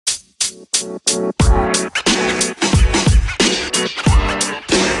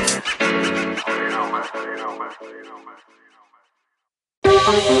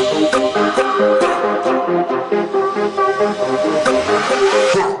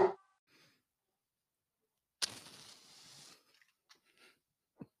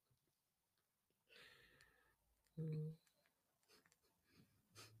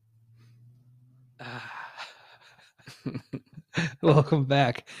Welcome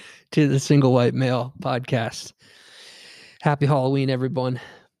back to the Single White Male podcast. Happy Halloween, everyone.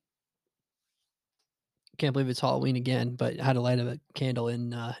 Can't believe it's Halloween again, but I had to light a candle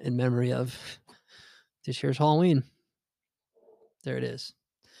in memory of this year's Halloween. There it is.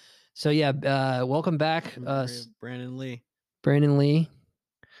 So yeah, welcome back, Brandon Lee. Brandon Lee.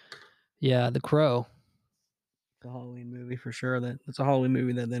 Yeah, The Crow. The Halloween movie for sure. That's a Halloween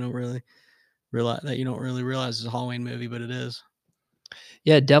movie that they don't really realize, that you don't really realize is a Halloween movie, but it is.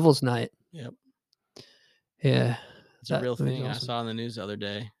 Yeah, Devil's Night. Yep. Yeah, it's a real thing. Awesome. I saw in the news the other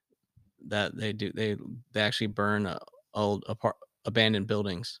day that they actually burn old abandoned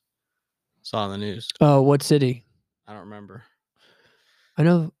buildings. Saw in the news. Oh, what city? I don't remember. I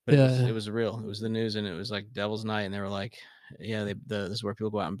know, but it was real. It was the news, and it was like Devil's Night, and they were like, "Yeah, this is where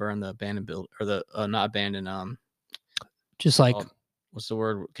people go out and burn the abandoned or the not abandoned, just like what's the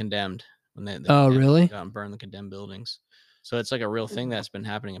word? Condemned. When they really go out and burn the condemned buildings. So it's like a real thing that's been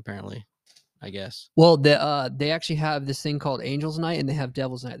happening, apparently, I guess. Well, they actually have this thing called Angels Night, and they have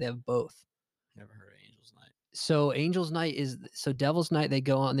Devil's Night. They have both. Never heard of Angels Night. So Angels Night Devil's Night. They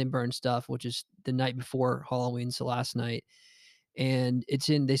go out and they burn stuff, which is the night before Halloween, so last night. And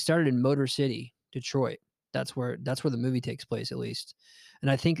they started in Motor City, Detroit. That's where the movie takes place, at least. And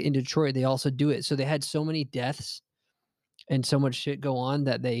I think in Detroit they also do it. So they had so many deaths and so much shit go on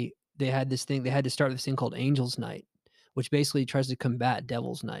that they had this thing. They had to start this thing called Angels Night, which basically tries to combat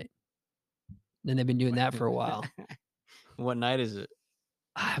Devil's Night. And they've been doing that for a while. What night is it?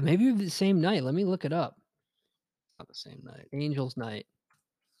 Maybe the same night. Let me look it up. Not the same night. Angels Night.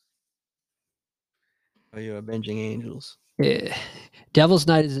 Oh, you're avenging angels. Yeah. Devil's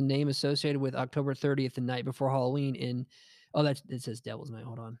Night is a name associated with October 30th, the night before Halloween. It says Devil's Night.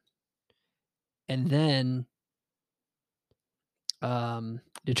 Hold on. And then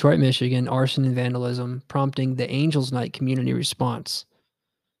Detroit, Michigan, arson and vandalism, prompting the Angels Night community response,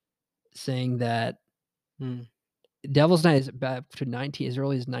 saying that Devil's Night is back to as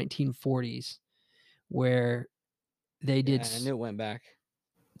early as 1940s, where they did. I knew it went back.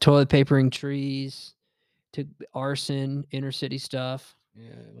 Toilet papering trees, took arson, inner city stuff.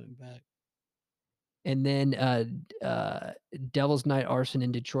 Yeah, it went back. And then Devil's Night arson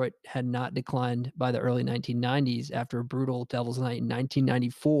in Detroit had not declined by the early 1990s after a brutal Devil's Night in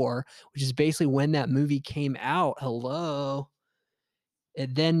 1994, which is basically when that movie came out. Hello.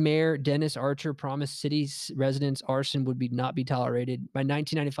 And then Mayor Dennis Archer promised city residents arson would not be tolerated. By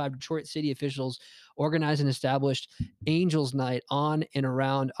 1995, Detroit city officials organized and established Angels Night on and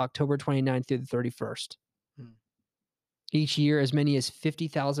around October 29th through the 31st. Each year, as many as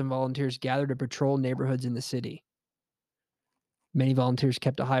 50,000 volunteers gathered to patrol neighborhoods in the city. Many volunteers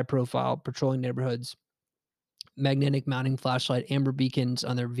kept a high profile, patrolling neighborhoods. Magnetic mounting flashlight, amber beacons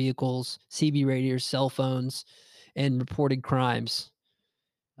on their vehicles, CB radios, cell phones, and reported crimes.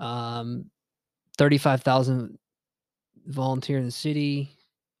 35,000 volunteer in the city,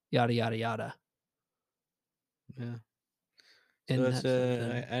 yada, yada, yada. Yeah.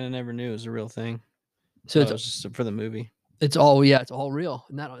 So I never knew it was a real thing. So it's just for the movie. It's all real.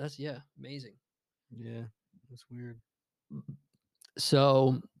 And that's amazing. Yeah, that's weird.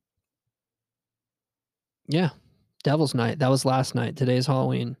 So, yeah, Devil's Night. That was last night. Today's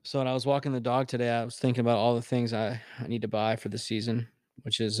Halloween. So when I was walking the dog today, I was thinking about all the things I need to buy for the season,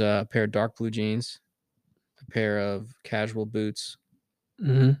 which is a pair of dark blue jeans, a pair of casual boots,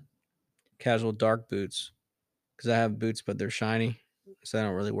 casual dark boots, because I have boots, but they're shiny, so they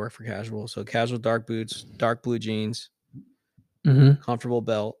don't really work for casual. So casual dark boots, dark blue jeans, comfortable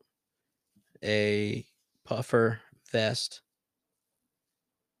belt, a puffer vest,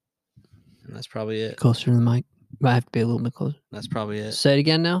 and that's probably it. Closer to the mic. Might have to be a little bit closer. That's probably it. Say it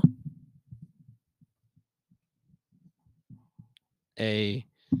again now. Shit.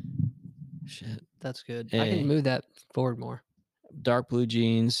 That's good. I can move that forward more. Dark blue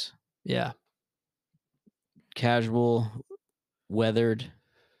jeans. Yeah. Casual, weathered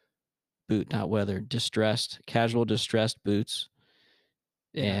boot, not weathered, casual distressed boots,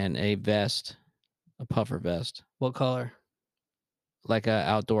 and a vest, a puffer vest. What color? Like a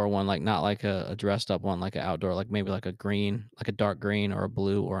outdoor one, like not like a dressed up one, like an outdoor, like maybe like a green, like a dark green or a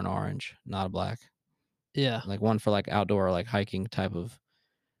blue or an orange, not a black. Yeah. Like one for like outdoor, like hiking type of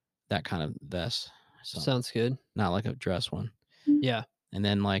that kind of vest. So Sounds good. not like a dress one. Yeah. And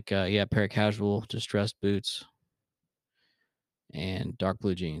then like a pair of casual distressed boots and dark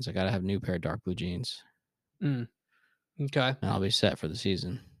blue jeans. I gotta have a new pair of dark blue jeans. Okay. And I'll be set for the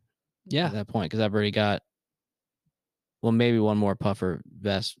season. Yeah. At that point, because I've already got maybe one more puffer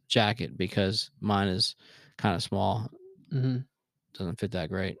vest jacket because mine is kind of small. Doesn't fit that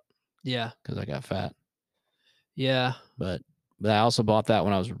great. Yeah. Because I got fat. Yeah. But I also bought that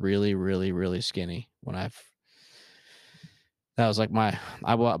when I was really, really, really skinny. That was like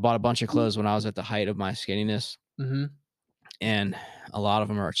I bought a bunch of clothes when I was at the height of my skinniness. And a lot of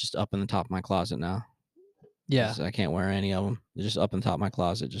them are just up in the top of my closet now. Yeah. I can't wear any of them. They're just up in the top of my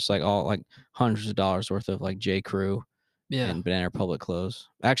closet, just like all like hundreds of dollars worth of like J. Crew and Banana Republic clothes.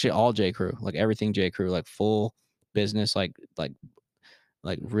 Actually, all J. Crew, like everything J. Crew, like full business, like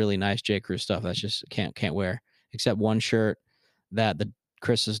really nice J. Crew stuff. That's just can't wear. Except one shirt that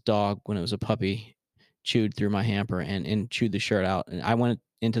Chris's dog, when it was a puppy, chewed through my hamper and chewed the shirt out. And I went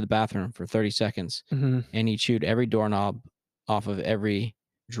into the bathroom for 30 seconds and he chewed every doorknob off of every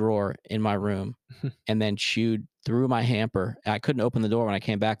drawer in my room and then chewed through my hamper. I couldn't open the door when I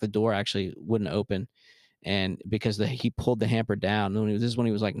came back. The door actually wouldn't open. And because he pulled the hamper down, this is when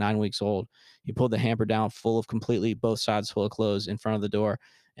he was like 9 weeks old. He pulled the hamper down full of completely both sides full of clothes in front of the door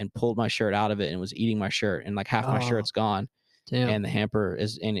and pulled my shirt out of it and was eating my shirt. And like half my shirt's gone. Damn. And the hamper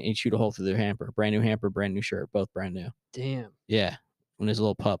and he chewed a hole through the hamper. Brand new hamper, brand new shirt, both brand new. Damn. Yeah. When he's a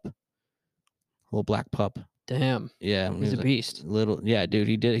little pup. Little black pup. Damn. Yeah. He's a beast. Yeah, dude,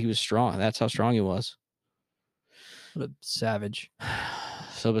 he was strong. That's how strong he was. What a savage.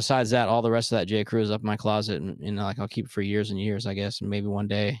 So besides that, all the rest of that J. Crew is up in my closet, and like I'll keep it for years and years, I guess. And maybe one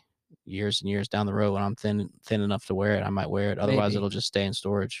day, years and years down the road, when I'm thin enough to wear it, I might wear it. Otherwise, it'll just stay in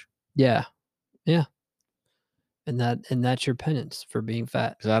storage. Yeah, yeah. And that's your penance for being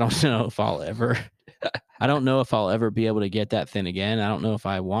fat. Because I don't know if I'll ever, be able to get that thin again. I don't know if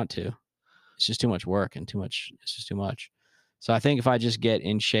I want to. It's just too much work and it's just too much. So I think if I just get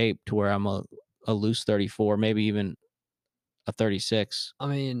in shape to where I'm a loose 34, maybe even a 36. I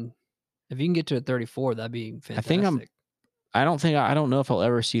mean, if you can get to a 34, that'd be fantastic. I don't know if I'll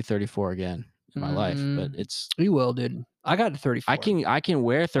ever see 34 again in my life, but you will, dude. I got to 34. I can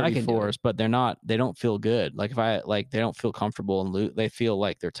wear 34s, but they don't feel good. Like they don't feel comfortable and they feel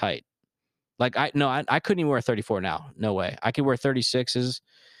like they're tight. Like I couldn't even wear 34 now. No way. I could wear 36s,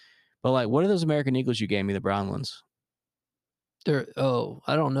 but like, what are those American Eagles you gave me, the brown ones? I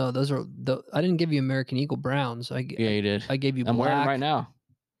don't know. Those are I didn't give you American Eagle Browns. Yeah, you did. I gave you I'm black. wearing them right now.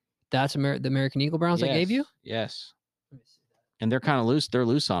 That's the American Eagle Browns I gave you? Yes. And they're kind of loose. They're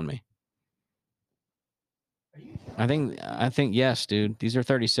loose on me. I think yes, dude. These are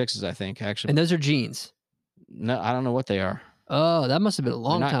 36s, I think, actually. And those are jeans. No, I don't know what they are. Oh, that must have been a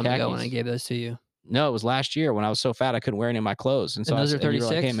long time ago when I gave those to you. No, it was last year when I was so fat I couldn't wear any of my clothes. And so those are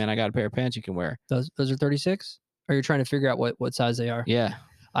 36? Like, hey man, I got a pair of pants you can wear. Those are 36? Or you're trying to figure out what size they are? Yeah.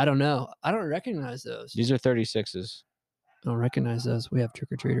 I don't know. I don't recognize those. These are 36s. I don't recognize those. We have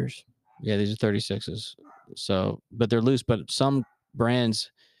trick-or-treaters. Yeah, these are 36s. So, but they're loose. But some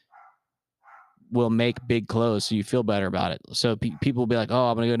brands will make big clothes so you feel better about it. So people will be like, oh,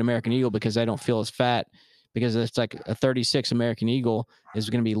 I'm going to go to American Eagle because I don't feel as fat, because it's like a 36 American Eagle is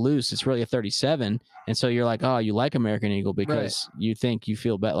going to be loose. It's really a 37. And so you're like, oh, you like American Eagle because you think you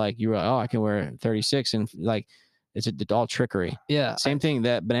feel better. Like you're like, oh, I can wear 36. And like, it's all trickery. Yeah. Same thing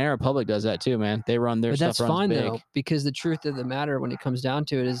that Banana Republic does that too, man. They run their stuff. But that's fine though, because the truth of the matter when it comes down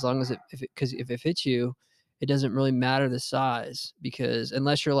to it, as long as if it fits you, it doesn't really matter the size, because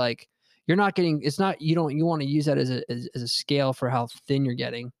unless you're like, you're not getting, it's not, you want to use that as a scale for how thin you're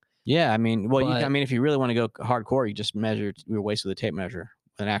getting. Yeah. I mean, well, if you really want to go hardcore, you just measure your waist with a tape measure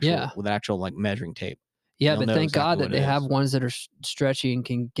with an actual like measuring tape. Yeah. But thank God that they have ones that are stretchy and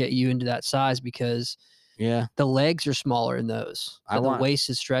can get you into that size, because the legs are smaller in those, but the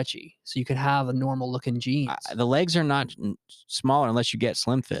waist is stretchy, so you could have a normal looking jeans. The legs are not smaller unless you get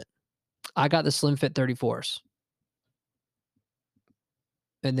slim fit. I got the slim fit 34s,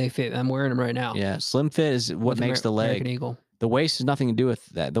 and they fit. I'm wearing them right now. Yeah, slim fit is what makes the leg. American Eagle. The waist has nothing to do with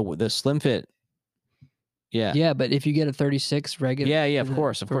that. The slim fit. Yeah. Yeah, but if you get a 36 regular. Yeah, of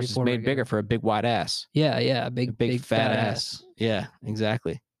course, it's made bigger for a big wide ass. Yeah, a big fat ass. Yeah,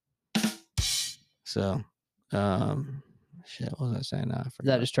 exactly. So, shit, what was I saying now? Did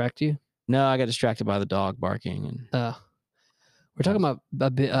that distract you? No, I got distracted by the dog barking. And we're talking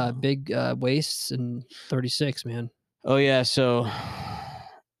about big waists and 36, man. Oh yeah, so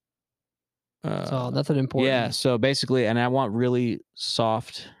nothing important. Yeah, so basically, and I want really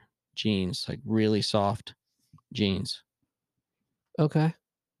soft jeans, like really soft jeans. Okay.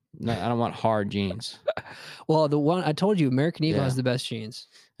 No, I don't want hard jeans. Well, the one I told you, American Eagle Yeah. has the best jeans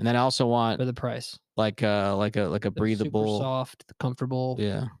And then I also want for the price. like a Super breathable. soft, comfortable,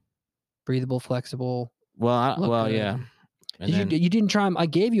 Yeah. breathable, flexible, look Well, good. yeah. And Did you then you didn't try them? I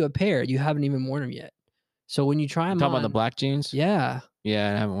gave you a pair. You haven't even worn them yet. So when you try you them talking about the on, black jeans? yeah.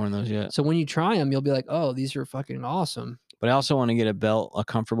 Yeah, I haven't worn those yet. So when you try them, you'll be like, "Oh, these are fucking awesome." But I also want to get a belt, a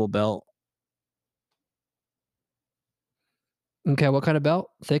comfortable belt. Okay, what kind of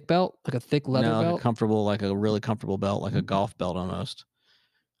belt? Thick belt? Like a thick leather No, like belt? like a really comfortable belt, like a golf belt almost.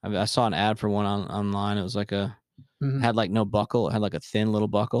 I saw an ad for one online. It was like it Mhm. had like no buckle. It had like a thin little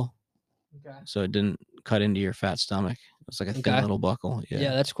buckle, Okay. so it didn't cut into your fat stomach. It was like a thin Okay. little buckle. Yeah,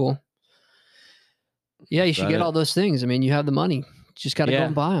 Yeah, that's cool. Yeah, you that's should about get it. all those things. I mean, you have the money. Just gotta go Yeah,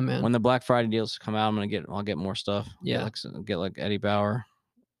 and buy them, man. when the Black Friday deals come out, I'll get more stuff. Yeah. Get like Eddie Bauer.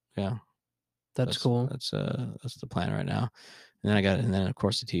 Yeah, That's cool. that's the plan right now. And then of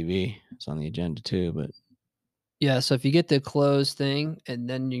course the TV is on the agenda too. But Yeah, so if you get the clothes thing and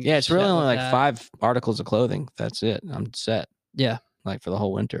then you yeah, it's really set only with like that 5 articles of clothing. That's it. I'm set. Yeah. Like for the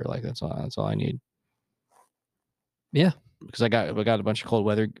whole winter. Like that's all I need. Yeah. Because I got a bunch of cold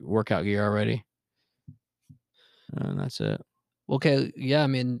weather workout gear already. And that's it. Okay, yeah, I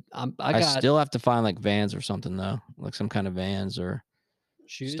mean, I I got still have to find like Vans or something though. Like some kind of Vans or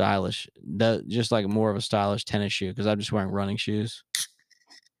shoes. stylish. Just like more of a stylish tennis shoe because I'm just wearing running shoes.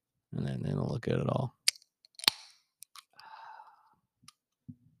 And then they don't look good at all.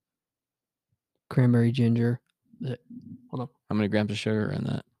 Cranberry ginger. Hold on. How many grams of sugar are in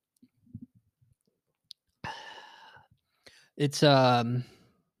that? It's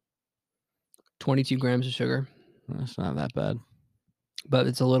 22 grams of sugar, That's not that bad. but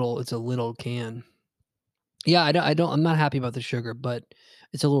it's a little can. Yeah, I'm not happy about the sugar, but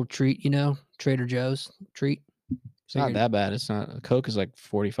it's a little treat, Trader Joe's treat. It's not that bad. It's not. Coke is like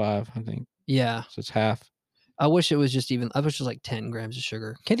 45, I think. Yeah. So it's half. I wish it was like 10 grams of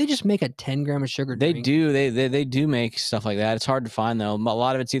sugar. Can't they just make a 10 gram of sugar They drink? do. They do make stuff like that. It's hard to find though. A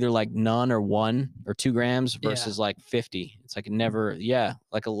lot of it's either like none or 1 or 2 grams versus like 50. It's like never. Yeah,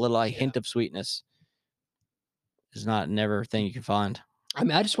 like a little hint of sweetness is never a thing you can find. I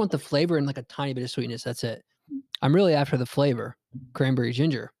mean, I just want the flavor and like a tiny bit of sweetness. That's it. I'm really after the flavor, cranberry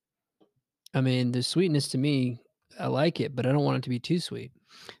ginger. I mean, the sweetness to me, I like it, but I don't want it to be too sweet.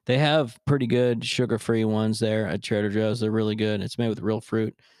 They have pretty good sugar-free ones there at Trader Joe's. They're really good. It's made with real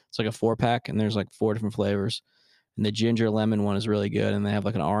fruit. It's like a 4-pack, and there's like 4 different flavors. And the ginger lemon one is really good. And they have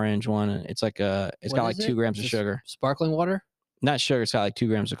like an orange one. And it's like it's got like 2 grams of sugar. Sparkling water? Not sugar. It's got like 2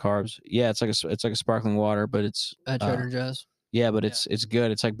 grams of carbs. Yeah, it's like a sparkling water, but it's at Trader Joe's. Yeah, but it's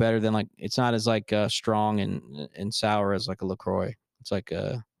good. It's like better than like it's not as like strong and sour as like a LaCroix. It's like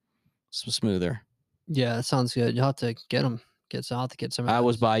smoother. Yeah, that sounds good. You'll have to get them. I'll have to get some of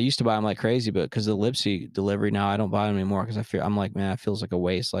those. I used to buy them like crazy, but because of the Lipsy delivery now, I don't buy them anymore because I'm like, man, it feels like a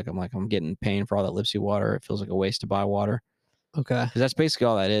waste. Like I'm getting paying for all that Lipsy water. It feels like a waste to buy water. Okay. Because that's basically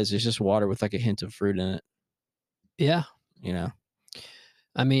all that is. It's just water with like a hint of fruit in it. Yeah. You know.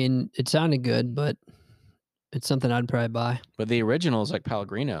 I mean, it sounded good, but it's something I'd probably buy. But the original is like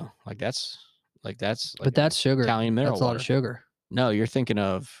Pellegrino. That's like but that's sugar. Italian mineral That's water. A lot of sugar. No, you're thinking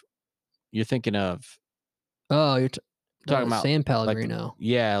of. Oh, you're talking about San Pellegrino.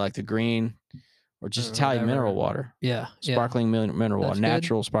 Like the green, or just Italian mineral water. Yeah, sparkling mineral water,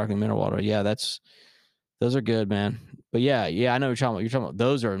 natural sparkling mineral water. Yeah, those are good, man. But yeah, I know what you're talking about. You're talking about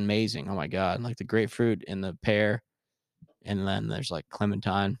those are amazing. Oh my god, like the grapefruit and the pear, and then there's like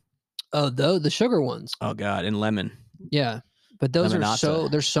clementine. Oh, the sugar ones. Oh god, and lemon. Yeah, but those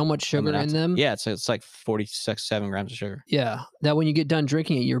there's so much sugar in them. Yeah, it's like 47 grams of sugar. Yeah, that when you get done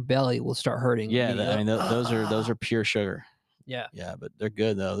drinking it, your belly will start hurting. Yeah, I mean those are pure sugar. Yeah, but they're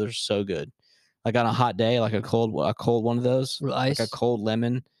good though. They're so good. Like on a hot day, like a cold one of those, ice. Like a cold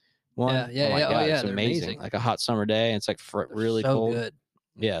lemon one. Yeah. Oh my god, it's amazing. Like a hot summer day, and it's like really cold. Good.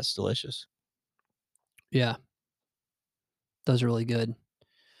 Yeah, it's delicious. Yeah, those are really good.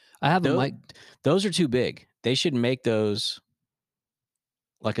 I have them like those are too big. They should make those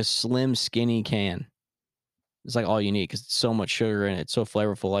like a slim, skinny can. It's like all you need because it's so much sugar in it. It's so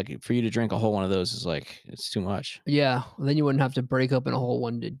flavorful. Like for you to drink a whole one of those is like it's too much. Yeah, then you wouldn't have to break open a whole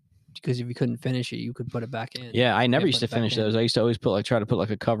one because if you couldn't finish it, you could put it back in. Yeah, I never used to finish those. I used to always try to put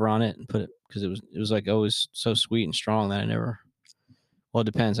like a cover on it and put it because it was like always so sweet and strong that I never. Well, it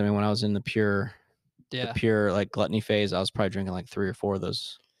depends. I mean, when I was in the pure like gluttony phase, I was probably drinking like 3 or 4 of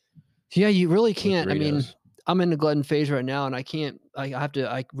those. Yeah, you really can't. I mean, I'm in the glutton phase right now, and I can't.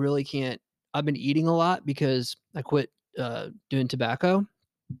 I really can't. I've been eating a lot because I quit doing tobacco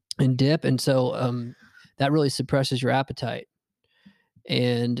and dip, and so that really suppresses your appetite.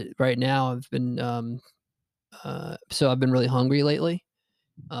 And right now I've been so I've been really hungry lately.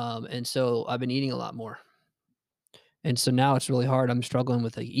 And so I've been eating a lot more. And so now it's really hard. I'm struggling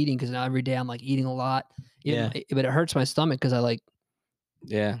with like eating because now every day I'm like eating a lot. Yeah. But it hurts my stomach because I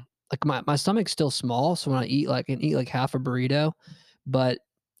Yeah. like my stomach's still small. So when I eat, like, I can eat like half a burrito, but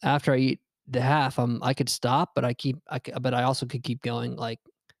after I eat the half, I could stop, but but I also could keep going, like,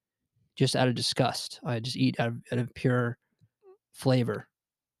 just out of disgust. I just eat out of pure flavor,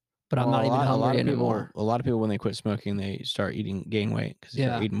 but I'm Well, not even a lot hungry of people, anymore. when they quit smoking, they start gain weight because they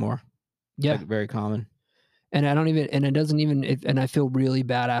start Yeah. eating more. It's Yeah. like very common. And I don't even, and it doesn't even, and I feel really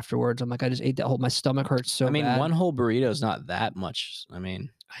bad afterwards. I'm like, I just ate that whole, my stomach hurts I so mean, bad. one whole burrito is not that much. I mean,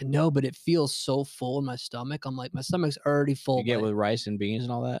 I know, but it feels so full in my stomach. I'm like, my stomach's already you full, get but with rice and beans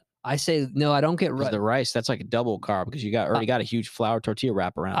and all that. I say, no, I don't get Because right. the rice, that's like a double carb because you already got a huge flour tortilla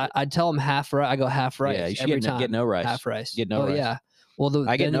wrap around it. I tell them half rice. I go half Yeah, rice you should every get time. no rice. Half rice. Get no Oh, rice. yeah. Well,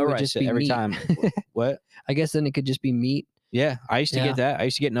 I get then it no would rice just be every meat. time. What? I guess then it could just be meat. Yeah, I used to Yeah, get that. I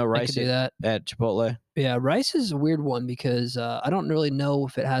used to get no I rice could do that. at Chipotle. Yeah, rice is a weird one because I don't really know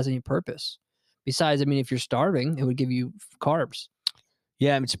if it has any purpose. Besides, I mean, if you're starving, it would give you carbs.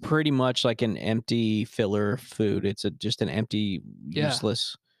 Yeah, it's pretty much like an empty filler food. It's just an empty, Yeah.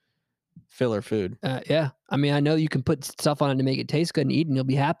 useless filler food. Yeah. I mean, I know you can put stuff on it to make it taste good and eat, and you'll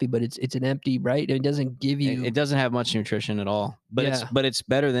be happy. But it's an empty, right? It doesn't give you. It doesn't have much nutrition at all, but Yeah. it's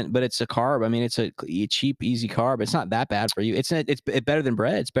better than, but it's a carb. I mean, it's a cheap, easy carb. It's not that bad for you. It's better than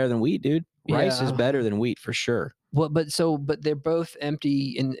bread. It's better than wheat, dude. Rice is Yeah. better than wheat for sure. Well, but they're both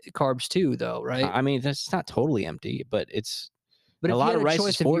empty in carbs too, though, right? I mean, that's not totally empty, but But a if you lot had of a rice choice,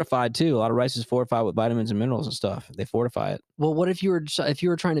 is if you fortified too. A lot of rice is fortified with vitamins and minerals and stuff. They fortify it. well, what if you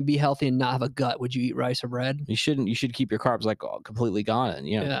were trying to be healthy and not have a gut? Would you eat rice or bread? You shouldn't. You should keep your carbs like completely gone, and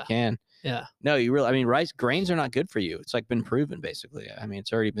you Yeah. can. Yeah. No, you really. I mean, grains are not good for you. It's like been proven basically. I mean,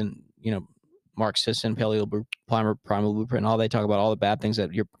 it's already been Mark Sisson, Primal Blueprint, all they talk about all the bad things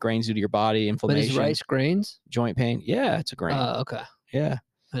that your grains do to your body, But inflammation, is rice grains? joint pain. Yeah, it's a grain. Okay. Yeah.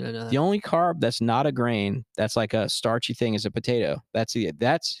 I don't know The that. only carb that's not a grain, that's like a starchy thing, is a potato. That's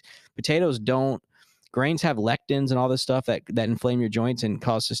potatoes don't. Grains have lectins and all this stuff that inflame your joints and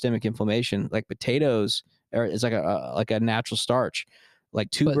cause systemic inflammation. Like potatoes is like a natural starch.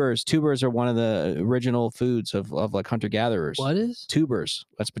 Like tubers are one of the original foods of like hunter gatherers. What is? Tubers?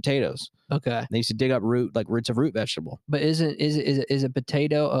 That's potatoes. Okay. They used to dig up roots of root vegetable. But is a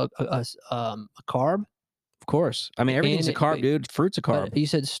potato a carb? Of course. I mean, everything's a carb, dude. Fruit's a carb. But you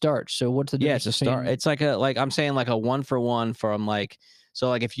said starch. So what's the difference? Yeah, it's a starch. It's like I'm saying like a 1-for-1 from like, so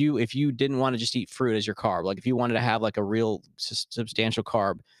like if you didn't want to just eat fruit as your carb, like if you wanted to have like a real substantial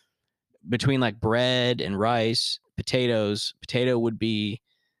carb between like bread and rice, potato would be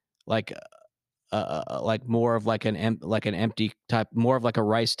like like more of like an empty type, more of like a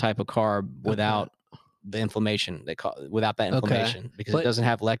rice type of carb without the inflammation without that inflammation because it doesn't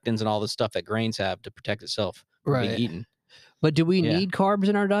have lectins and all the stuff that grains have to protect itself from being eaten. But do we need carbs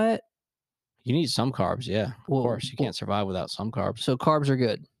in our diet? You need some carbs, yeah. Of course, you can't survive without some carbs. So carbs are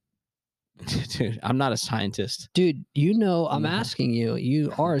good. Dude, I'm not a scientist. Dude, I'm asking you.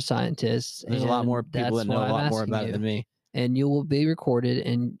 You are a scientist. There's a lot more people that know a lot more about it than me. And you will be recorded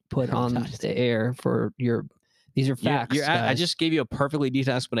and put on the air for your. These are facts. I just gave you a perfectly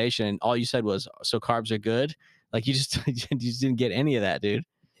detailed explanation, and all you said was, "So carbs are good." Like you just didn't get any of that, dude.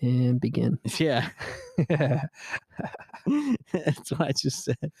 And begin. Yeah, that's what I just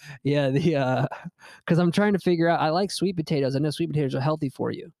said. Yeah, because I'm trying to figure out. I like sweet potatoes. I know sweet potatoes are healthy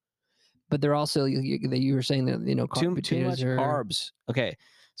for you, but they're also you were saying that too much carbs. Okay,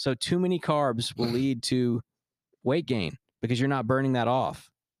 so too many carbs will lead to weight gain because you're not burning that off.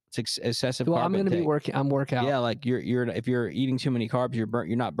 It's excessive. Well, carb I'm going to be intake. I'm workout. Yeah, like if you're eating too many carbs,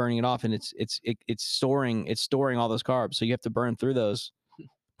 you're not burning it off, and it's storing all those carbs. So you have to burn through those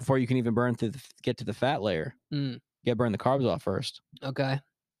before you can even get to the fat layer. You got to burn the carbs off first. Okay.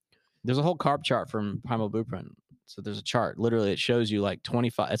 There's a whole carb chart from Primal Blueprint. So there's a chart. Literally, it shows you like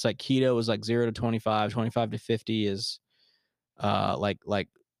 25. It's like keto is like 0 to 25. 25 to 50 is like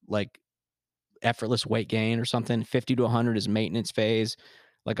effortless weight gain or something. 50 to 100 is maintenance phase.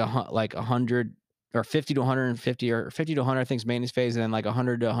 Like 100 or 50 to 150 or 50 to 100 I think is maintenance phase, and then like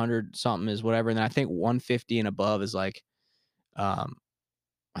 100 to 100 something is whatever. And then I think 150 and above is like I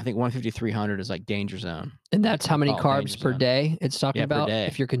think 150 300 is like danger zone. And that's how many carbs per day it's talking about per day.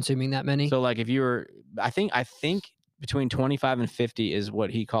 if you're consuming that many. So like if you were, I think between 25 and 50 is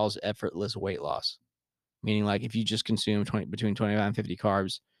what he calls effortless weight loss. Meaning like if you just consume between 25 and 50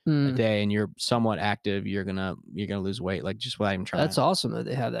 carbs, a Mm, day and you're somewhat active, you're gonna lose weight, like, just without even trying. that's awesome that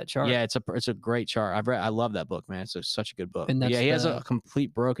they have that chart. Yeah, it's a great chart. I love that book, man. Such a good book. And But yeah, that's he has a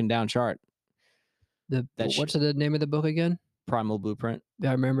complete broken down chart. That what's the name of the book again? Primal Blueprint. Yeah,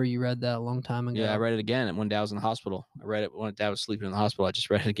 I remember you read that a long time Yeah, I ago. read it again when Dad was in the hospital. I read it when Dad was sleeping in the hospital. I just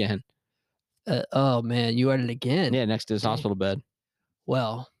read it again. Oh man, you read it again. Yeah, next to his Dang. hospital bed.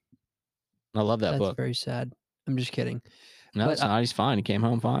 Well, I love that that's book. very sad. I'm just kidding. No, But it's not. He's fine. He came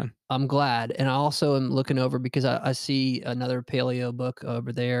home fine. I'm glad. And I also am looking over because I see another paleo book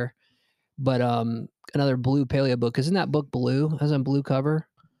over there, but another blue paleo book. Isn't that book blue? Has a blue cover?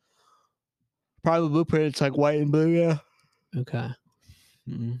 Primal Blueprint. It's like white and blue. Yeah. Okay.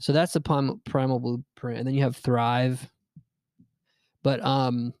 Mm-hmm. So that's the primal blueprint. And then you have Thrive. But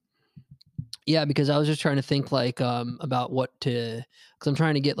yeah, because I was just trying to think like about what to, because I'm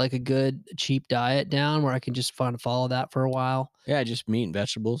trying to get like a good cheap diet down where I can just follow that for a while. Yeah, just meat and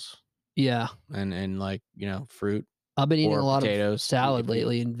vegetables Yeah. and like fruit I've been eating or a lot of potatoes. salad If you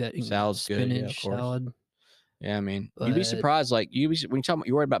lately and salad's good. Yeah, of spinach course. salad. Yeah, I mean, you'd be But surprised. Like when you talk about,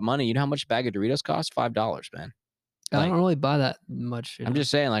 you're worried about money. You know how much a bag of Doritos costs? $5, man. I Like don't really buy that much. I'm just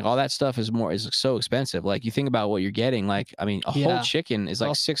saying, like all that stuff is so expensive. Like you think about what you're getting. Like I mean, a whole Yeah. chicken is like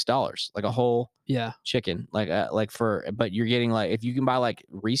Also, $6. Like a whole yeah. chicken. But you're getting like if you can buy like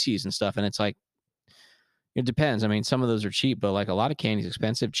Reese's and stuff, and it's like it depends. I mean, some of those are cheap, but like a lot of candy's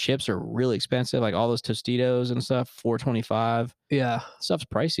expensive. Chips are really expensive. Like all those Tostitos and stuff, $4.25. Yeah. Stuff's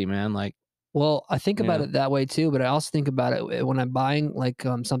pricey, man. Like Well, I think about yeah, it that way too, but I also think about it when I'm buying like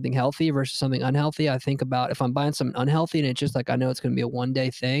something healthy versus something unhealthy. I think about if I'm buying something unhealthy and it's just like I know it's going to be a 1 day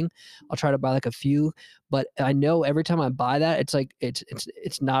thing, I'll try to buy like a few. But I know every time I buy that, it's like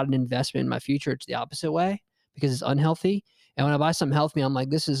it's not an investment in my future. It's the opposite way because it's unhealthy. And when I buy something healthy, I'm like,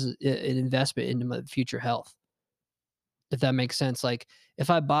 this is an investment into my future health. If that makes sense. Like if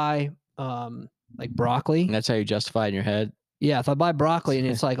I buy like broccoli, and that's how you justify it in your head. yeah, if I buy broccoli and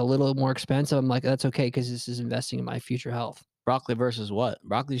it's like a little more expensive, I'm like, that's okay because this is investing in my future health. Broccoli versus what?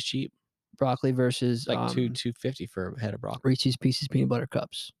 Broccoli's cheap. Broccoli versus It's like $2.50 for a head of broccoli. Reese's Pieces peanut butter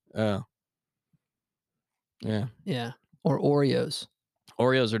cups. Oh, yeah. Yeah, or Oreos.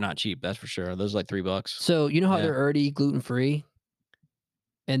 Oreos are not cheap, that's for sure. Those are like $3. So you know how Yeah. they're already gluten free,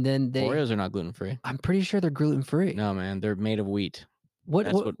 and then Oreos are not gluten free. I'm pretty sure they're gluten free. No, man, they're made of wheat.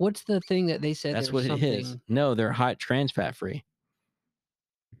 What's the thing that they said? That's There's what it is. something. No, they're high trans fat free.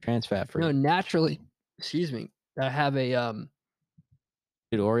 Trans fat free. No, naturally. Excuse me. I have a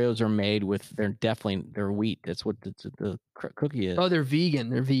Dude, Oreos are made with. They're wheat. That's what the cookie is. Oh, they're vegan.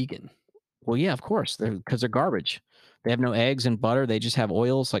 They're vegan. Well, yeah, of course. Because they're garbage. They have no eggs and butter. They just have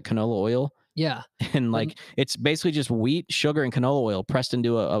oils like canola oil. Yeah, And but like it's basically just wheat, sugar, and canola oil pressed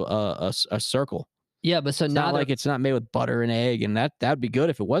into a circle. yeah, but so It's now not like it's not made with butter and egg, and that'd be good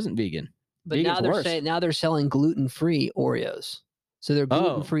if it wasn't vegan. but Vegan's worse. now they're selling gluten free Oreos. So they're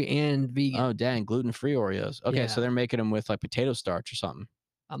gluten free and vegan. Oh, dang, gluten free Oreos. Okay, so Yeah. they're making them with like potato starch or something.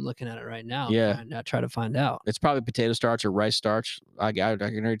 I'm looking at it right now. Yeah. Try to find out. It's probably potato starch or rice starch. I can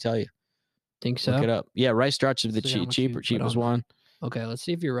already tell you. Think so? Look it up. Yeah, rice starch is the See how much you put cheapest on. one. Okay, let's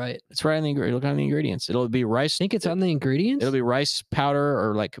see if you're right. It's right on the look on the ingredients. It'll be rice. Think it's on the ingredients? It'll be rice powder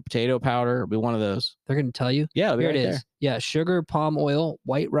or like potato powder. It'll be one of those. They're gonna tell you. Yeah, it'll be Here right it is. there. Yeah, sugar, palm oil,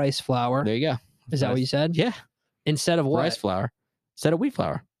 white rice flour. There you go. Is that what you said? Yeah, Instead of what? rice flour instead of wheat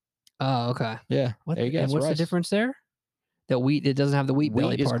flour. Oh, okay. Yeah, there you go. And what's the difference there? That wheat, it doesn't have the wheat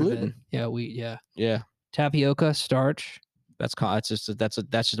belly Wheat is part of it. gluten. Yeah, wheat. Yeah. Yeah, Tapioca, starch, that's just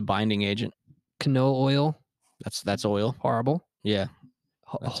a binding agent. canola oil, That's oil. horrible. Yeah,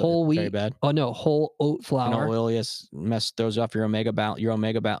 Whole wheat. very bad. Oh no, whole oat flour. Canola oil, yes, throws off your omega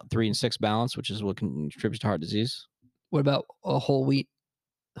 3 and 6 balance, which is what contributes to heart disease. What about a whole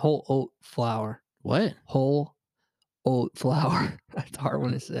oat flour? What? Whole oat flour. That's a hard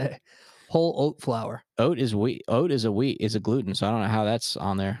one to say. Whole oat flour. Oat is wheat. Oat is a gluten, so I don't know how that's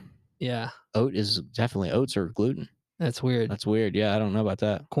on there. Yeah, Oats are gluten. that's weird. That's weird. Yeah, I don't know about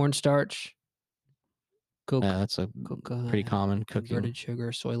that. Cornstarch, Yeah, that's a pretty common converted cooking.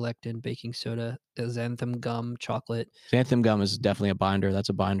 sugar, soy lectin, baking soda, xanthan gum, chocolate, Xanthan gum is definitely a binder. That's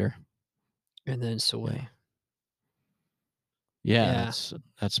a binder. and then soy. Yeah,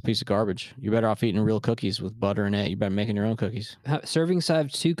 that's a piece of garbage. You're better off eating real cookies with butter and egg. You better making your own cookies. Serving size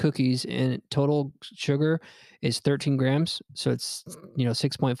of 2 cookies and total sugar is 13 grams. So it's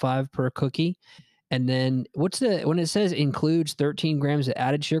 6.5 per cookie. And then when it says includes 13 grams of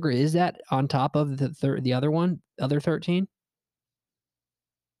added sugar, is that on top of the other 13?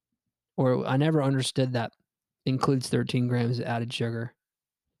 Or I never understood that includes 13 grams of added sugar.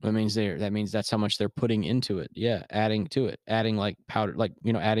 That means that's how much they're putting into it. Yeah, adding to it, adding like powder, like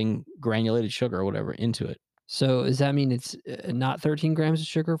adding granulated sugar or whatever into it. So does that mean it's not 13 grams of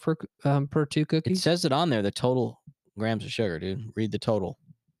sugar per 2 It cookies? says it on there, the total grams of sugar, dude. Read the total.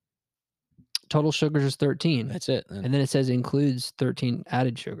 Total sugars is 13. That's it. And then it says includes 13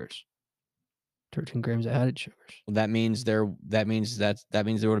 added sugars. 13 grams of added sugars. That means there would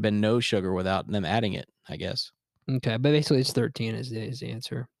have been no sugar without them adding it, I guess. Okay, but basically it's 13 is the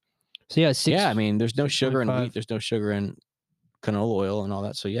answer. So yeah, Yeah, I mean, there's no sugar in 6.5. wheat. There's no sugar in canola oil and all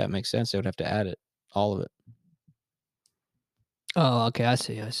that. So yeah, it makes sense. They would have to add it, all of it. Oh, okay, I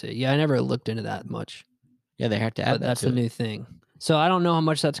see. Yeah, I never looked into that much. Yeah, they have to add But that that's to a it. new thing. So I don't know how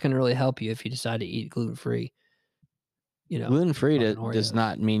much that's going to really help you if you decide to eat gluten-free. Gluten-free fucking does Oreos.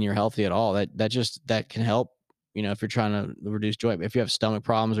 not mean you're healthy at all. That can help, if you're trying to reduce if you have stomach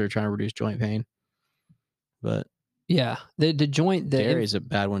problems or you're trying to reduce joint pain. But Yeah, the joint dairy is a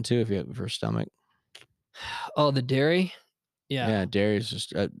bad one too if you have for stomach. Oh, the dairy? Yeah. Yeah, dairy is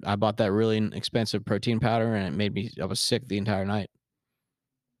just. I bought that really expensive protein powder, and I was sick the entire night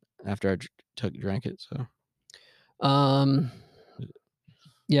after I drank it. So,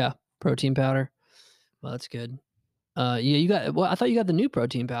 yeah, protein powder. Well, that's good. Yeah, you got. Well, I thought you got the new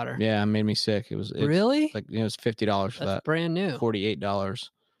protein powder. yeah, it made me sick. It's Really? like it was $50 for That's that. brand new. $48.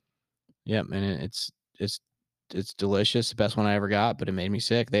 Yep, and it's delicious. The best one I ever got, but it made me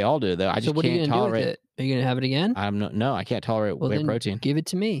sick. They all do though. I So just what are you can't gonna do with tolerate. it? Are you gonna have it again? No, I can't tolerate Well, whey then protein. give it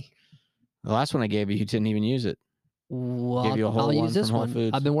to me. The last one I gave you didn't even use it. Well, Give you a whole I'll one use this from Whole one.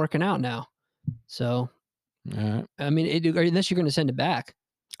 Foods. I've been working out now, so I mean, unless you're gonna send it back.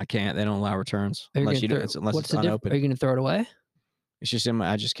 I can't. They don't allow returns Are you unless gonna it's what's the unopened. Are you gonna throw it away? It's just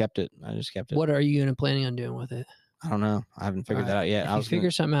I just kept it. What are you planning on doing with it? I don't know. I haven't figured that out yet. If you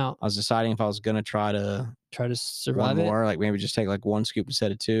figure something out. I was deciding if I was gonna try to survive one more, like maybe just take like 1 scoop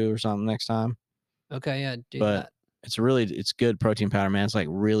instead of 2 or something next time. Okay, yeah, do But that. it's good protein powder, man. It's like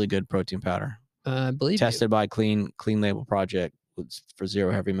really good protein powder. I believe Tested by Clean Label Project for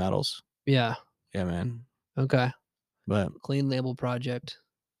 0 heavy metals. Yeah. Yeah, man. Okay. But Clean Label Project.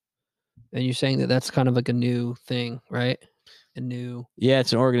 And you're saying that that's kind of like a new thing, right? Yeah,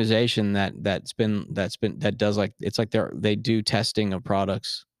 it's an organization that does like it's like they do testing of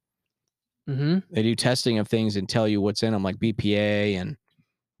products. Mm-hmm. They do testing of things and tell you what's in them, like BPA and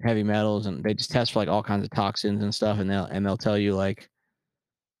heavy metals, and they just test for like all kinds of toxins and stuff, and they'll tell you like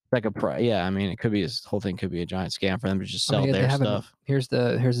yeah. I mean, it could be this whole thing could be a giant scam for them to just sell their stuff. Here's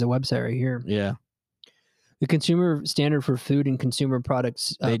the website right here. Yeah. The Consumer Standard for Food and Consumer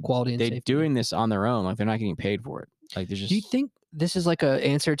Products Quality and Safety. They're doing this on their own, like they're not getting paid for it. Like they're just. Do you think this is like an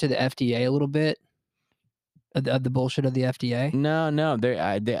answer to the FDA a little bit? Of the bullshit of the FDA? No.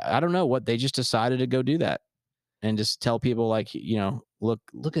 I don't know what they just decided to go do that, and just tell people like look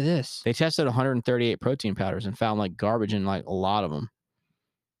at this. They tested 138 protein powders and found like garbage in like a lot of them.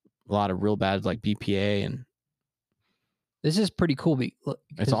 A lot of real bad like BPA and. This is pretty cool.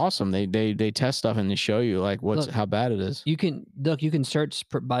 It's awesome. They test stuff and they show you like how bad it is. You can search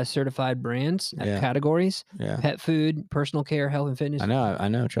by certified brands, categories, pet food, personal care, health and fitness. I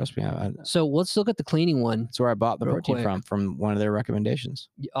know. Trust me. So let's look at the cleaning one. That's where I bought the protein from one of their recommendations.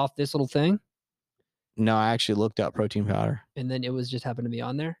 Off this little thing? No, I actually looked up protein powder. And then it was just happened to be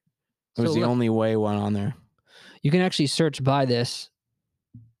on there? It was the only way one on there. You can actually search by this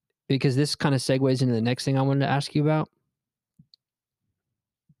because this kind of segues into the next thing I wanted to ask you about.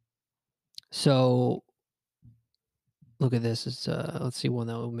 So look at this. It's let's see one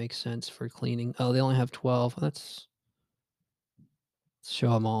that will make sense for cleaning. Oh, they only have 12. Let's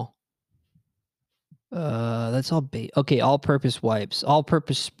show them all. That's all okay, all-purpose wipes,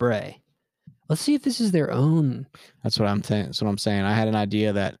 all-purpose spray. Let's see if this is their own. That's what I'm saying. That's what I'm saying. I had an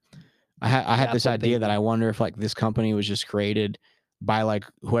idea that I had this idea that I wonder if like this company was just created by like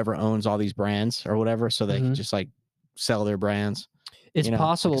whoever owns all these brands or whatever, so they can just like sell their brands. It's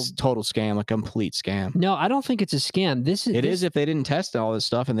possible. Like a total scam, a complete scam. No, I don't think it's a scam. It is if they didn't test all this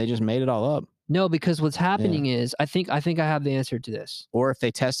stuff and they just made it all up. No, because what's happening is I think I have the answer to this. Or if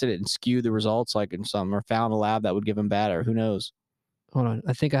they tested it and skewed the results like in some or found a lab that would give them bad, or who knows. Hold on.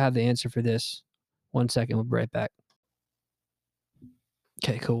 I think I have the answer for this. 1 second. We'll be right back.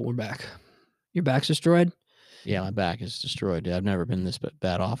 Okay, cool. We're back. Your back's destroyed? Yeah, my back is destroyed, dude. I've never been this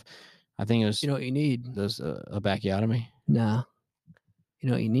bad off. I think it was. You know what you need? There's a bacchiotomy. Nah. You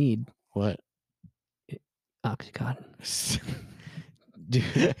know what you need? What? Oxycontin.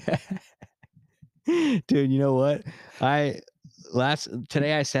 Dude, you know what?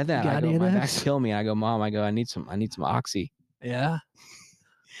 Today I said that. I go, my back's killing me. I go, Mom, I need some Oxy. Yeah.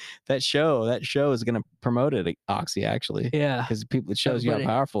 that show is going to promote it, Oxy, actually. Yeah. Because it shows you how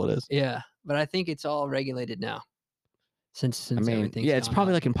powerful it is. Yeah. But I think it's all regulated now. Since I mean, everything's yeah, it's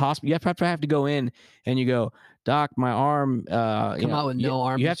probably like impossible. You have to go in and you go, Doc, my arm. come out with no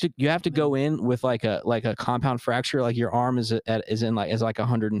arm. You have to go in with like a compound fracture, like your arm is in like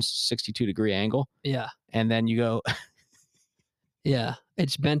 162-degree angle. Yeah. And then you go. Yeah,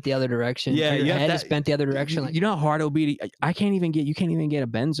 it's bent the other direction. Yeah, your head is bent the other direction. You know how hard it would be. You can't even get a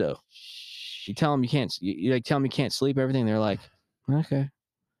benzo. You tell them you can't. You like tell them you can't sleep. Everything. They're like, okay.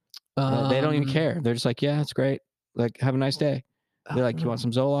 They don't even care. They're just like, yeah, that's great. Like, have a nice day. They're like, you want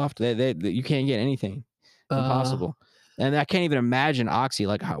some Zoloft? You can't get anything. Impossible. And I can't even imagine Oxy.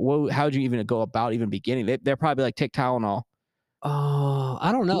 Like, how'd you even go about even beginning? They're probably like, take Tylenol. I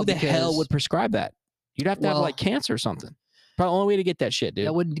don't know. Who the hell would prescribe that? You'd have to have like cancer or something. Probably the only way to get that shit, dude.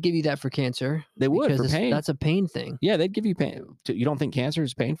 That wouldn't give you that for cancer. They would for pain. That's a pain thing. Yeah, they'd give you pain. You don't think cancer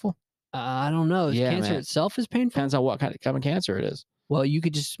is painful? I don't know. Yeah, cancer itself is painful? Depends on what kind of cancer it is. Well, you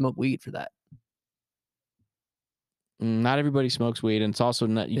could just smoke weed for that. Not everybody smokes weed, and it's also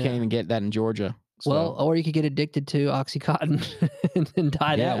not. You can't even get that in Georgia. So. Well, or you could get addicted to OxyContin and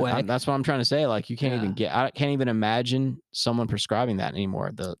die that way. That's what I'm trying to say. Like, you can't even get. I can't even imagine someone prescribing that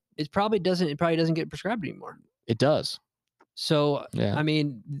anymore. It probably doesn't get prescribed anymore. It does. So I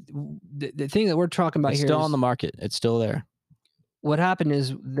mean, the thing that we're talking about it's here still on the market. It's still there. What happened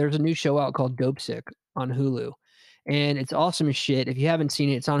is there's a new show out called Dopesick on Hulu, and it's awesome as shit. If you haven't seen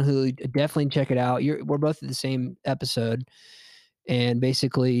it, it's on Hulu. Definitely check it out. We're both at the same episode, and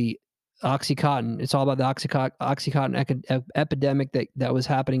basically OxyContin. It's all about the OxyContin epidemic that was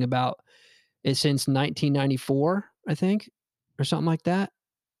happening about it since 1994, I think, or something like that.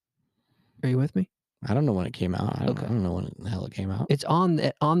 Are you with me? I don't know when it came out. I don't know when the hell it came out. It's on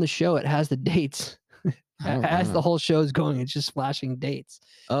the show. It has the dates. As the whole show is going, it's just flashing dates.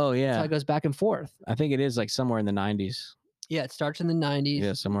 Oh yeah, so it goes back and forth. I think it is like somewhere in the 90s. Yeah, it starts in the 90s.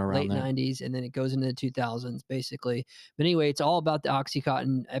 Yeah, somewhere around late there. 90s, and then it goes into the 2000s, basically. But anyway, it's all about the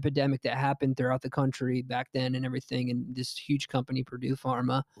OxyContin epidemic that happened throughout the country back then and everything. And this huge company, Purdue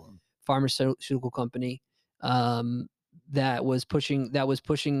pharmaceutical company, that was pushing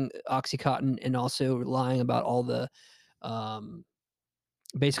OxyContin and also lying about all the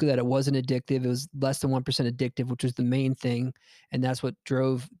basically that it wasn't addictive. It was less than 1% addictive, which was the main thing. And that's what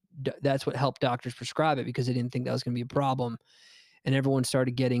helped doctors prescribe it, because they didn't think that was going to be a problem. And everyone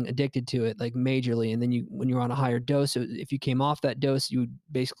started getting addicted to it, like majorly. And then when you're on a higher dose, if you came off that dose, you would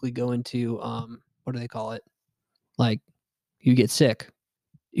basically go into, what do they call it? Like, you get sick,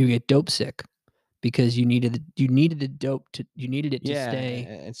 you get dope sick, because you needed it to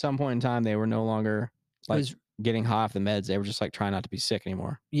stay. At some point in time, they were no longer getting high off the meds. They were just like trying not to be sick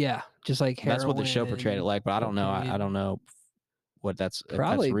anymore. Yeah, just like heroin. That's what the show portrayed it like, but I don't know. I don't know what if that's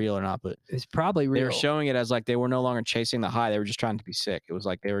real or not, but it's probably real. They were showing it as like they were no longer chasing the high. They were just trying to be sick. It was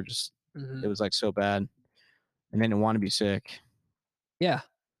like they were just it was like so bad, and they didn't want to be sick. Yeah,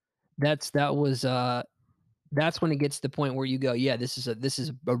 that's when it gets to the point where you go, yeah, this is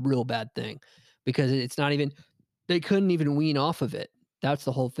a real bad thing, because it's not even, they couldn't even wean off of it. That's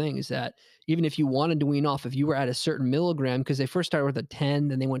the whole thing, is that even if you wanted to wean off, if you were at a certain milligram, because they first started with a 10,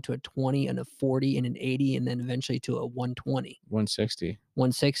 then they went to a 20 and a 40 and an 80, and then eventually to a 120.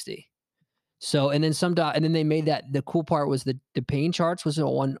 160. So, and then they made that, the cool part was the pain charts was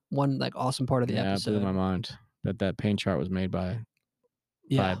one like awesome part of the episode. Yeah, it blew my mind that pain chart was made by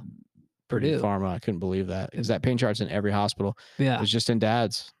Purdue Pharma. I couldn't believe that, because that pain chart's in every hospital. Yeah. It was just in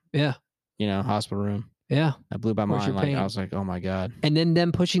Dad's. Yeah. Hospital room. Yeah. That blew my mind. Like, I was like, oh my God. And then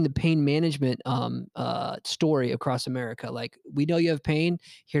them pushing the pain management story across America. Like, we know you have pain.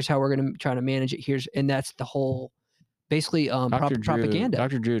 Here's how we're going to try to manage it. And that's the whole, basically, propaganda.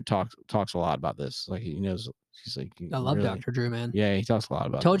 Dr. Drew talks a lot about this. Like, he knows. He's like, I love Dr. Drew, man. Yeah, he talks a lot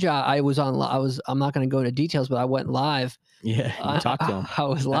about it. Told you I'm not going to go into details, but I went live. Yeah, you talked to him. I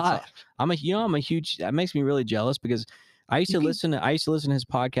was live. I'm a huge, that makes me really jealous, because I used to listen to his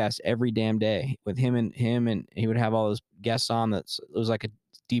podcast every damn day with him, and he would have all his guests on. It was like a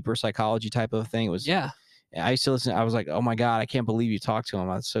deeper psychology type of thing. It was, I used to listen. I was like, oh my God, I can't believe you talked to him.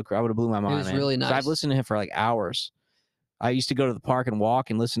 That's so cool. I would have blew my mind. It was really nice. I've listened to him for like hours. I used to go to the park and walk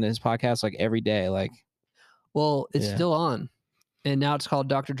and listen to his podcast like every day. Like, well, it's still on, and now it's called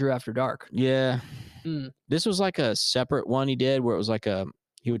Dr. Drew After Dark. Yeah. This was like a separate one he did, where it was like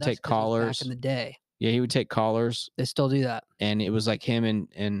he would take callers back in the day. Yeah, he would take callers. They still do that. And it was like him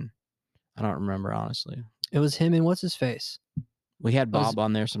and I don't remember, honestly. It was him and what's his face? We had Bob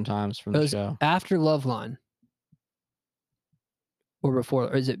on there sometimes from the show. After Loveline. Or before?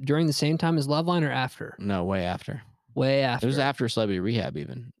 Or is it during the same time as Loveline or after? No, way after. Way It was after. after Celebrity Rehab,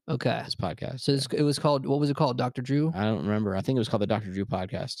 even. Okay. This podcast. So it was called, what was it called? Dr. Drew? I don't remember. I think it was called the Dr. Drew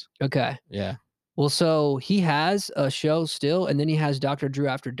podcast. Okay. Yeah. Well, so he has a show still, and then he has Dr. Drew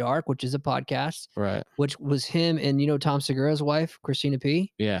After Dark, which is a podcast. Right. Which was him and Tom Segura's wife, Christina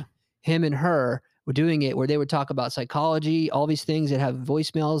P. Yeah. Him and her were doing it where they would talk about psychology, all these things that have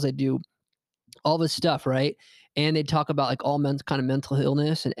voicemails. They do all this stuff, right? And they talk about like all kind of mental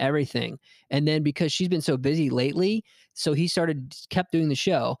illness and everything. And then because she's been so busy lately, so he kept doing the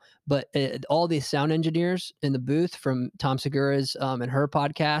show. But all the sound engineers in the booth from Tom Segura's and her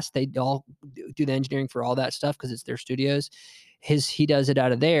podcast, they all do the engineering for all that stuff because it's their studios. He does it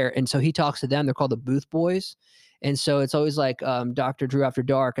out of there, and so he talks to them. They're called the Booth Boys. And so it's always like Dr. Drew After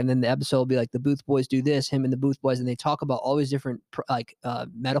Dark, and then the episode will be like the Booth Boys do this, him and the Booth Boys, and they talk about all these different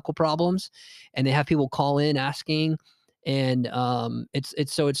medical problems, and they have people call in asking, and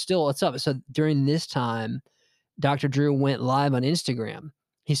it's up. So during this time, Dr. Drew went live on Instagram.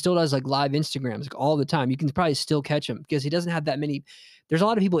 He still does like live Instagrams like all the time. You can probably still catch him because he doesn't have that many. There's a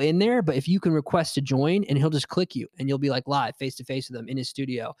lot of people in there, but if you can request to join, and he'll just click you, and you'll be like live face to face with him in his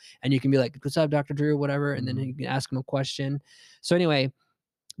studio, and you can be like, "What's up, Dr. Drew?" Whatever, and then you can ask him a question. So anyway,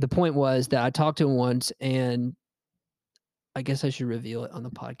 the point was that I talked to him once, and I guess I should reveal it on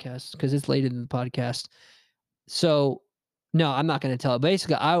the podcast because it's later in the podcast. So no, I'm not going to tell it.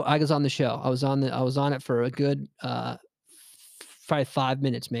 Basically, I was on the show. I was on it for a good 5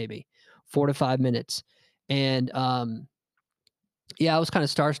 minutes, maybe 4 to 5 minutes. And yeah, I was kind of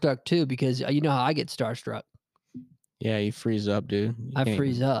starstruck too, because you know how I get starstruck. Yeah, you freeze up, dude. I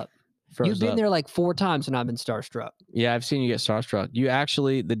freeze up. You've been there like 4 times and I've been starstruck. Yeah, I've seen you get starstruck. You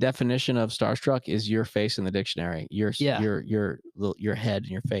actually, the definition of starstruck is your face in the dictionary. Your head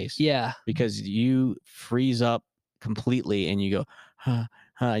and your face. Yeah. Because you freeze up completely and you go, huh,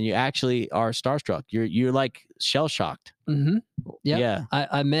 and you actually are starstruck. You're like shell shocked. Mm-hmm. Yep. Yeah.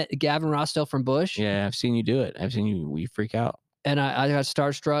 I met Gavin Rossdale from Bush. Yeah, I've seen you do it. I've seen you freak out. And I got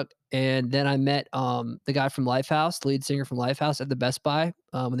starstruck. And then I met the guy from Lifehouse, the lead singer from Lifehouse, at the Best Buy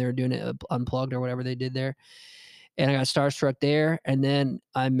when they were doing it unplugged or whatever they did there. And I got starstruck there. And then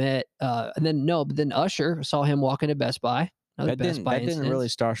I met, but then Usher, saw him walking to Best Buy. That didn't really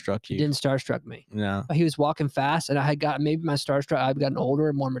starstruck you. It didn't starstruck me. No. He was walking fast, and I had got maybe my starstruck. I've gotten older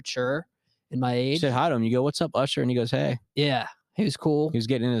and more mature in my age. You said hi to him. You go, "What's up, Usher?" And he goes, "Hey." Yeah, he was cool. He was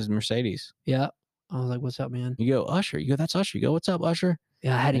getting in his Mercedes. Yeah. I was like, "What's up, man?" You go, "Usher." You go, "That's Usher." You go, "What's up, Usher?"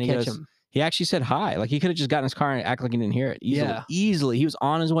 Yeah, I had to catch him. He actually said hi. Like, he could have just gotten in his car and act like he didn't hear it. Easily. Yeah. Easily. He was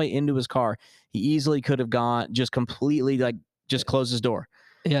on his way into his car. He easily could have gone just completely, like, just closed his door.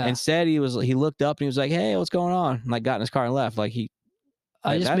 Yeah. Instead, he looked up and he was like, "Hey, what's going on?" And, like, got in his car and left. Like,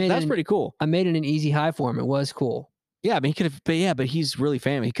 that's pretty cool. I made it an easy high for him. It was cool. Yeah, but he could have. But he's really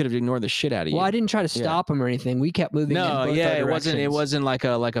famous. He could have ignored the shit out of you. Well, I didn't try to stop him or anything. We kept moving. No, yeah, it wasn't like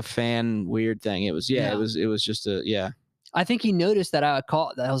a fan weird thing. It was it was just a I think he noticed that I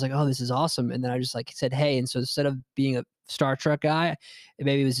called. That I was like, "Oh, this is awesome," and then I just like said, "Hey," and so instead of being a Star Trek guy,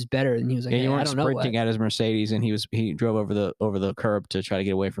 maybe it was just better. And he was like, "Yeah, you weren't I don't know sprinting at his Mercedes," and he drove over the curb to try to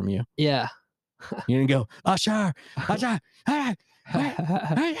get away from you. Yeah, you didn't go, "Usher, Usher,"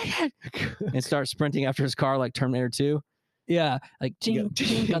 and start sprinting after his car like Terminator 2. Yeah, like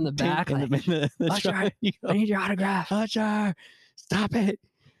tink on the back. Usher, I need your autograph. Usher, stop it!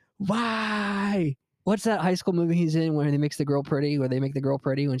 Why? What's that high school movie he's in where they make the girl pretty? Where they make the girl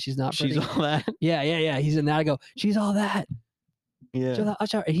pretty when she's not pretty? She's all that. Yeah. He's in that. I go, she's all that. Yeah.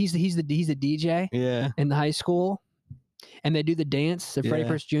 He's the DJ. Yeah. In the high school, and they do the dance. The Freddie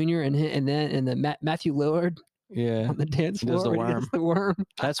Prinze Jr. and the Matthew Lillard. Yeah. On the dance floor. He does the worm.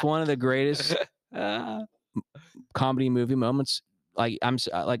 That's one of the greatest comedy movie moments. Like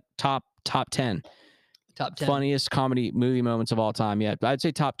top 10. Top 10 funniest comedy movie moments of all time. Yeah, I'd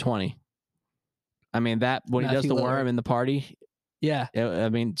say top 20. I mean, that when he does the worm in the party. Yeah. I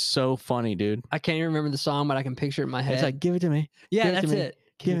mean, so funny, dude. I can't even remember the song, but I can picture it in my head. It's like, "Give it to me." Yeah, that's it.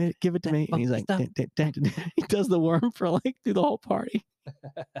 Give it to me. And he's like, he does the worm for like through the whole party.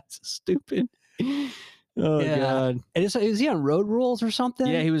 That's stupid. Oh God. And is he on Road Rules or something?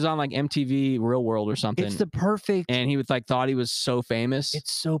 Yeah, he was on like MTV Real World or something. It's the perfect. And he was like thought he was so famous.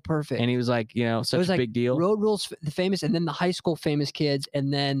 It's so perfect. And he was like, such a big deal. Road Rules, the famous, and then the high school famous kids,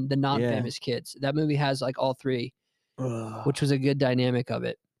 and then the non-famous kids. That movie has like all three, which was a good dynamic of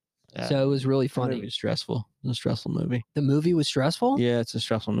it. Yeah. So it was really funny. It was stressful. It was a stressful movie. The movie was stressful? Yeah, it's a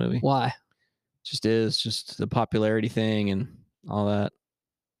stressful movie. Why? It just is. Just the popularity thing and all that.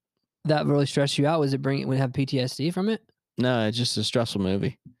 That really stressed you out? Was it would have PTSD from it? No, it's just a stressful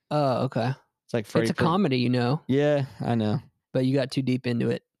movie. Oh, okay. It's like it's a comedy, Yeah, I know. But you got too deep into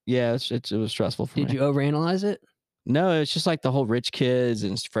it. Yeah, it was stressful for me. Did you overanalyze it? No, it's just like the whole rich kids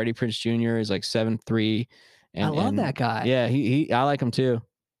and Freddie Prinze Jr. is like 7'3", I and love that guy. yeah, he I like him too.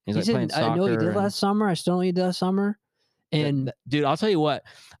 He's like playing I know what he did soccer. last summer. I still know what he did last summer. And Dude, I'll tell you what.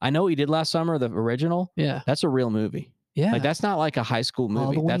 I know what he did last summer. The original. yeah, That's a real movie. yeah, Like that's not like a high school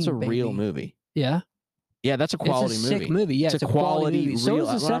movie. That's a Halloween, real baby. movie. Yeah, Yeah, that's a quality it's a movie. sick movie. Yeah, it's a quality movie. So real.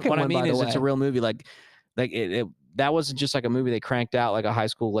 is the second what one, I mean by the is, way. it's a real movie. Like that wasn't just like a movie they cranked out like a high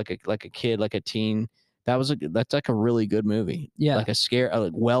school, like a kid, like a teen. That's like a really good movie. Yeah, like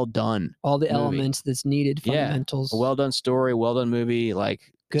like well done. All the movie. elements that's needed, fundamentals. Yeah, a well done story, well done movie. Like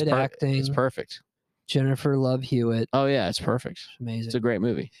good acting. It's perfect. Jennifer Love Hewitt. Oh yeah, it's perfect. It's amazing. It's a great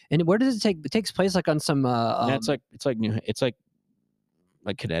movie. And where does it take? It takes place like on some. It's like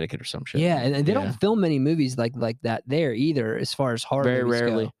Connecticut or some shit. Yeah, and they don't film many movies like that there either, as far as horror very movies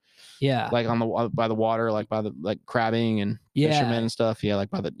rarely. Go. Yeah, like by the water, like by the crabbing and fishermen and stuff.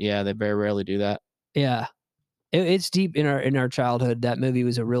 Yeah, they very rarely do that. Yeah, it's deep in our childhood. That movie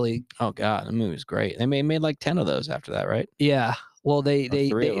was a really the movie was great. They made like 10 of those after that, right? Yeah. Well, they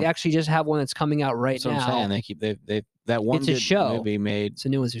actually just have one that's coming out right now. That's what I'm saying. They that one. It's a show. Movie made. It's a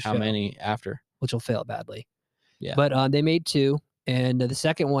new one's a show. How many after? Which will fail badly. Yeah. But they made 2, and the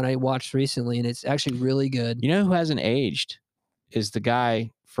second one I watched recently, and it's actually really good. You know who hasn't aged? Is the guy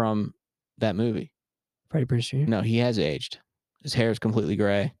from that movie. Freddie Prinze Jr.? No, he has aged. His hair is completely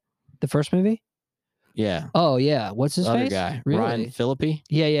gray. The first movie? Yeah. Oh yeah. What's his other face? Guy, really? Ryan Phillippe.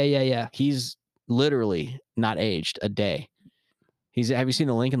 Yeah. He's literally not aged a day. Have you seen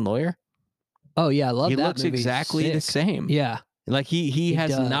The Lincoln Lawyer? Oh yeah, I love that. He looks movie. exactly the same. Yeah. Like he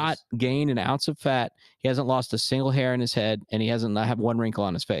has does. not gained an ounce of fat. He hasn't lost a single hair in his head, and he hasn't have one wrinkle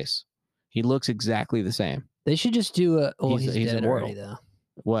on his face. He looks exactly the same. They should just do a. Oh, he's dead immortal. already though.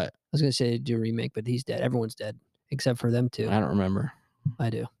 What? I was gonna say do a remake, but he's dead. Everyone's dead except for them 2. I don't remember. I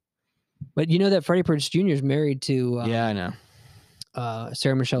do. But you know that Freddie Prinze Jr. is married to. Yeah, I know.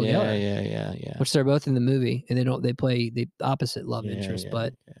 Sarah Michelle Gellar. Yeah. Which they're both in the movie, and they play the opposite love interest.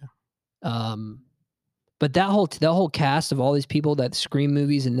 But that whole cast of all these people that Scream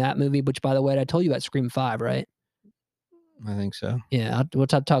movies and that movie, which by the way, I told you about Scream 5, right? I think so. Yeah, we'll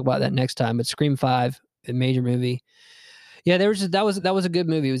talk about that next time. But Scream 5, a major movie. Yeah, that was a good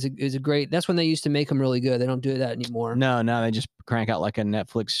movie. It was a great. That's when they used to make them really good. They don't do that anymore. No, they just crank out like a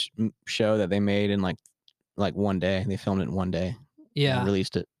Netflix show that they made in like one day. They filmed it in one day. Yeah, and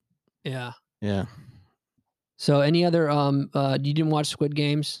released it. Yeah. So any other you didn't watch Squid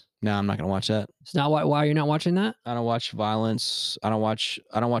Games? No, I'm not gonna watch that. It's not why you're not watching that? I don't watch violence. I don't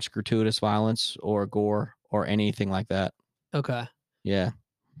watch gratuitous violence or gore or anything like that. Okay. Yeah.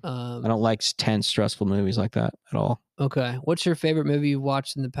 I don't like tense, stressful movies like that at all. Okay. What's your favorite movie you've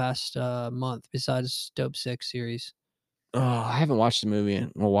watched in the past month besides Dope 6 series? Oh, I haven't watched the movie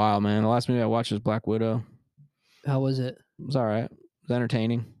in a while, man. The last movie I watched was Black Widow. How was it? It was all right. It was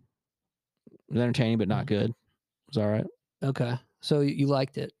entertaining. But not good. It was all right. Okay. So you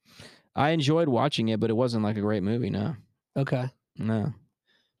liked it? I enjoyed watching it, but it wasn't like a great movie, no. Okay. No.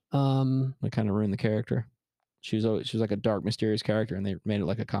 It kind of ruined the character. She was like a dark, mysterious character, and they made it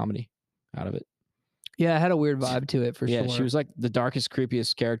like a comedy out of it. Yeah, it had a weird vibe to it for sure. Yeah, she was like the darkest,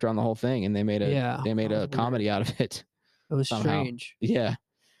 creepiest character on the whole thing, and they made a comedy out of it. It was somehow. Strange. Yeah.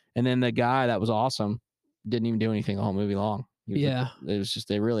 And then the guy that was awesome didn't even do anything the whole movie long. It was just,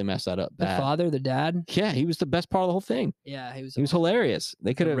 they really messed that up bad. The father, the dad? Yeah, he was the best part of the whole thing. Yeah, he was hilarious.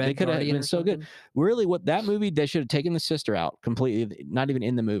 They could have been so good. Really, what that movie, they should have taken the sister out completely, not even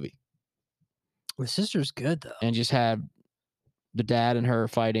in the movie. The sister's good though. And just had the dad and her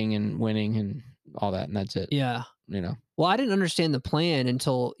fighting and winning and all that, and that's it. Yeah. Well, I didn't understand the plan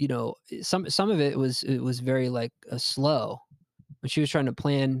until, some of it was very like slow. When she was trying to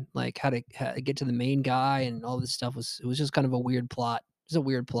plan like how to get to the main guy and all this stuff it was just kind of a weird plot. It was a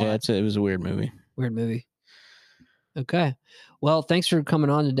weird plot. Yeah, it was a weird movie. Weird movie. Okay. Well, thanks for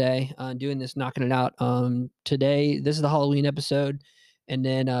coming on today, doing this, knocking it out. Today, this is the Halloween episode. And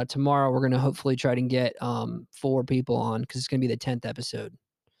then tomorrow we're going to hopefully try to get 4 people on because it's going to be the 10th episode.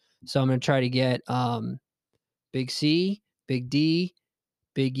 So I'm going to try to get Big C, Big D,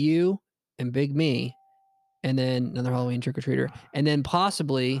 Big U, and Big Me. And then another Halloween trick-or-treater. And then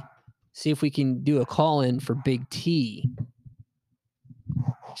possibly see if we can do a call-in for Big T.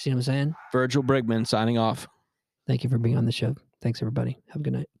 See what I'm saying? Virgil Brigman signing off. Thank you for being on the show. Thanks, everybody. Have a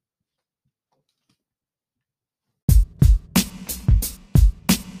good night.